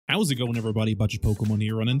How's it going, everybody? Budget Pokemon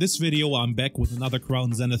here, and in this video I'm back with another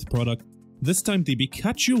Crown Zenith product. This time the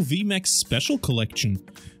Pikachu VMAX Special Collection.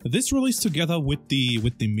 This released together with the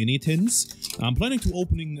mini tins. I'm planning to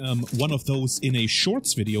opening one of those in a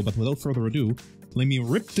shorts video, but without further ado, let me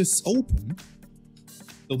rip this open.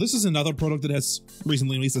 So this is another product that has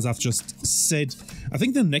recently released, as I've just said. I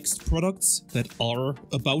think the next products that are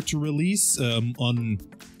about to release on,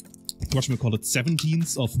 whatchamacallit,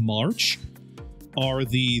 17th of March are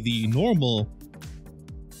the normal,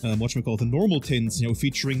 the normal tins, you know,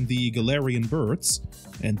 featuring the Galarian birds.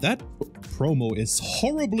 And that promo is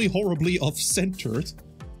horribly off-centered,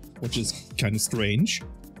 which is kind of strange.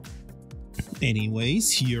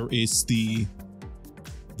 Anyways, here is the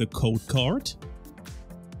code card.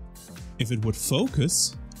 If it would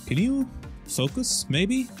focus, can you focus,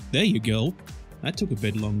 maybe? There you go. That took a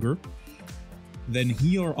bit longer. Then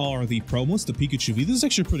here are the promos, the Pikachu V. This is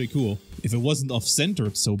actually pretty cool, if it wasn't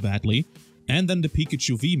off-centered so badly. And then the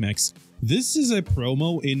Pikachu VMAX. This is a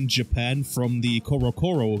promo in Japan from the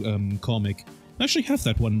Korokoro comic. I actually have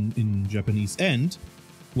that one in Japanese. And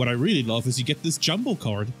what I really love is you get this jumbo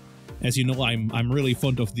card. As you know, I'm really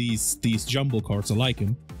fond of these jumbo cards. I like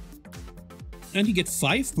them. And you get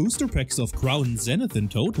 5 booster packs of Crown Zenith in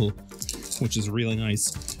total, which is really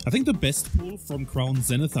nice. I think the best pull from Crown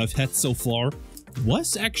Zenith I've had so far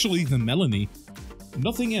was actually the Melanie.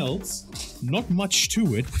 Nothing else, not much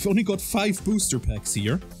to it. We've only got 5 booster packs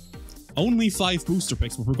here. Only 5 booster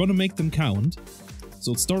packs, but we're gonna make them count.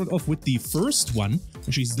 So let's start off with the first one.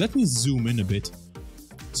 Actually, let me zoom in a bit,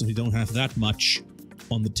 so we don't have that much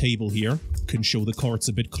on the table here. Can show the cards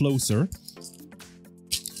a bit closer.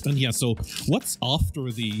 And yeah, so what's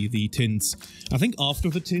after the tins? I think after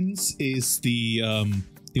the tins is the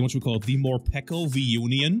Morpeko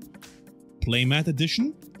V-Union Playmat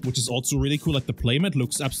Edition, which is also really cool. Like, the playmat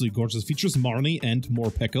looks absolutely gorgeous. It features Marnie and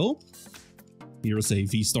Morpeko. Here's a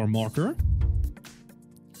V-Star marker.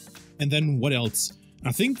 And then what else?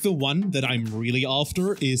 I think the one that I'm really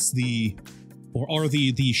after is the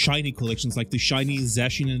shiny collections, like the shiny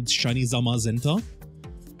Zacian and shiny Zamazenta.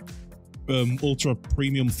 Ultra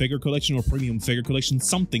Premium Figure Collection or Premium Figure Collection,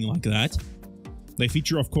 something like that. They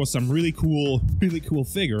feature, of course, some really cool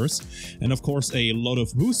figures, and of course a lot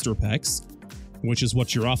of booster packs, which is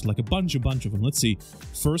what you're after, like a bunch of them. Let's see.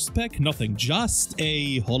 First pack, nothing, just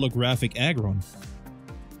a holographic Aggron.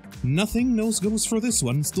 Nothing goes for this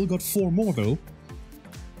one. Still got 4 more though.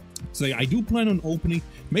 So yeah, I do plan on opening,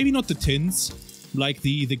 maybe not the tins, like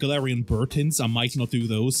the Galarian bird tins. I might not do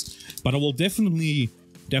those, but I will definitely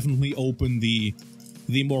open the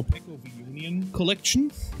Morpeko V-Union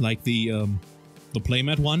collection, like the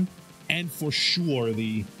playmat one, and for sure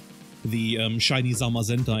the shiny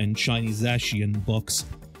Zamazenta and shiny Zacian box.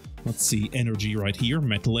 Let's see, energy right here,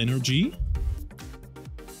 metal energy.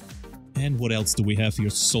 And what else do we have here?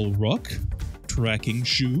 Soul Rock, tracking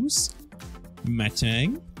shoes,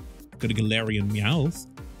 Matang, got a Galarian Meowth,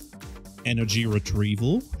 energy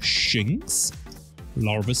retrieval, Shinx,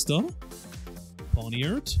 Larvesta,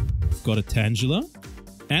 Poniard, we've got a Tangela,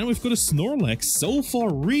 and we've got a Snorlax. So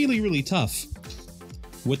far, really tough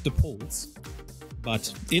with the pulls,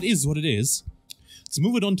 but it is what it is. Let's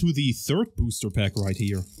move it on to the third booster pack right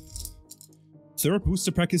here. Third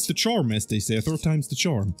booster pack is the charm, as they say. A third time's the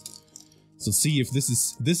charm. So see if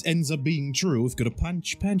this ends up being true. We've got a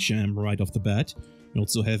Pancham right off the bat. We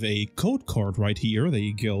also have a code card right here. There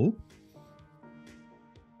you go.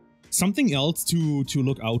 Something else to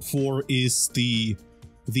look out for is the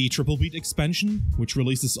Triple Beat expansion, which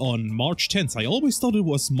releases on March 10th. I always thought it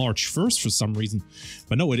was March 1st for some reason,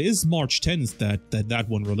 but no, it is March 10th that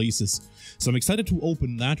one releases. So I'm excited to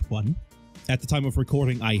open that one. At the time of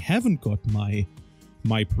recording, I haven't got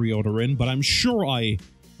my pre-order in, but I'm sure I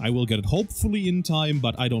will get it, hopefully in time,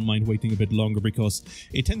 but I don't mind waiting a bit longer because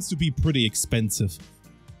it tends to be pretty expensive.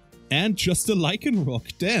 And just a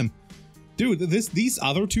Lycanroc, damn. Dude, these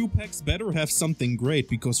other 2 packs better have something great,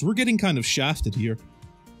 because we're getting kind of shafted here.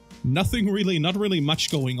 Not really much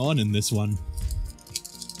going on in this one.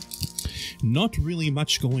 Not really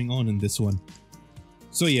much going on in this one.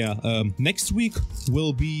 So yeah, next week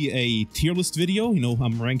will be a tier list video. You know,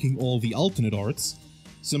 I'm ranking all the alternate arts,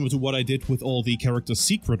 similar to what I did with all the character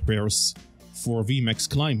secret rares for VMAX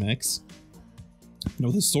Climax. You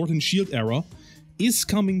know, the Sword and Shield era is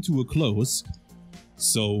coming to a close,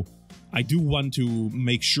 so I do want to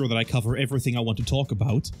make sure that I cover everything I want to talk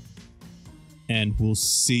about. And we'll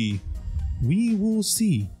see. We will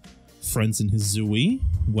see. Friends in Hizui,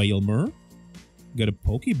 Wailmer, got a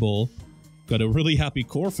Pokeball, got a really happy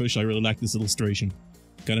Corphish. I really like this illustration.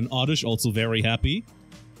 Got an Oddish, also very happy.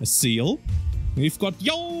 A Seal, We've got,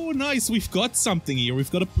 yo, nice, we've got something here.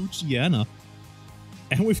 We've got a Poochyena.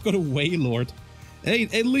 And we've got a Wailord. Hey,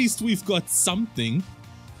 at least we've got something.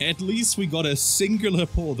 At least we got a singular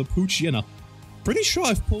pull, the Poochyena. Pretty sure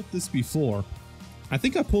I've pulled this before. I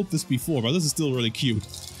think I pulled this before, but this is still really cute.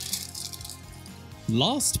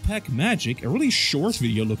 Last Pack Magic, a really short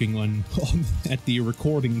video looking on at the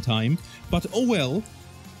recording time, but oh well,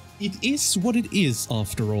 it is what it is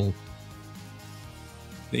after all.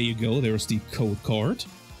 There you go, there's the code card.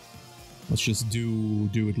 Let's just do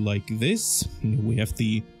it like this. We have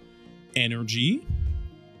the energy.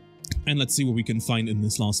 And let's see what we can find in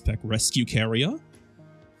this last pack. Rescue Carrier.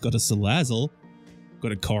 Got a Salazzle.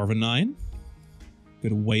 Got a Carvanine.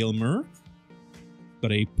 Got a Wailmer.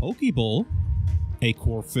 Got a Pokeball. A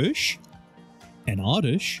Corphish. An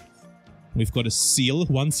Oddish. We've got a Seal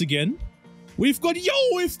once again. We've got a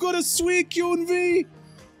Suicune V!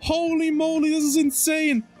 Holy moly, this is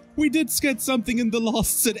insane! We did get something in the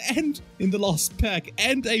last set and in the last pack,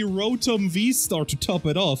 and a Rotom V-Star to top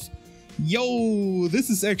it off. Yo, this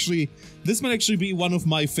might actually be one of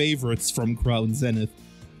my favorites from Crown Zenith.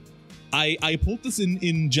 I pulled this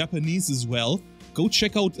in Japanese as well. Go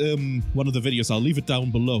check out one of the videos, I'll leave it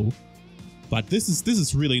down below. But this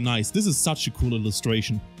is really nice. This is such a cool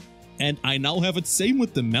illustration. And I now have it same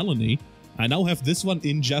with the Melanie. I now have this one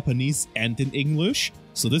in Japanese and in English.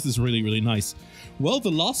 So this is really, really nice. Well,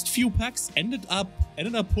 the last few packs ended up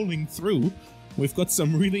pulling through. We've got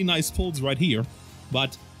some really nice pulls right here.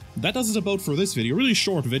 But that does it about for this video. Really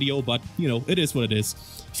short video, but you know, it is what it is.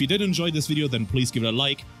 If you did enjoy this video, then please give it a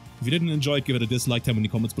like. If you didn't enjoy it, give it a dislike. Tell me in the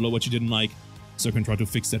comments below what you didn't like, so I can try to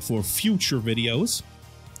fix that for future videos.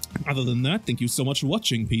 Other than that, thank you so much for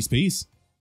watching. Peace, peace.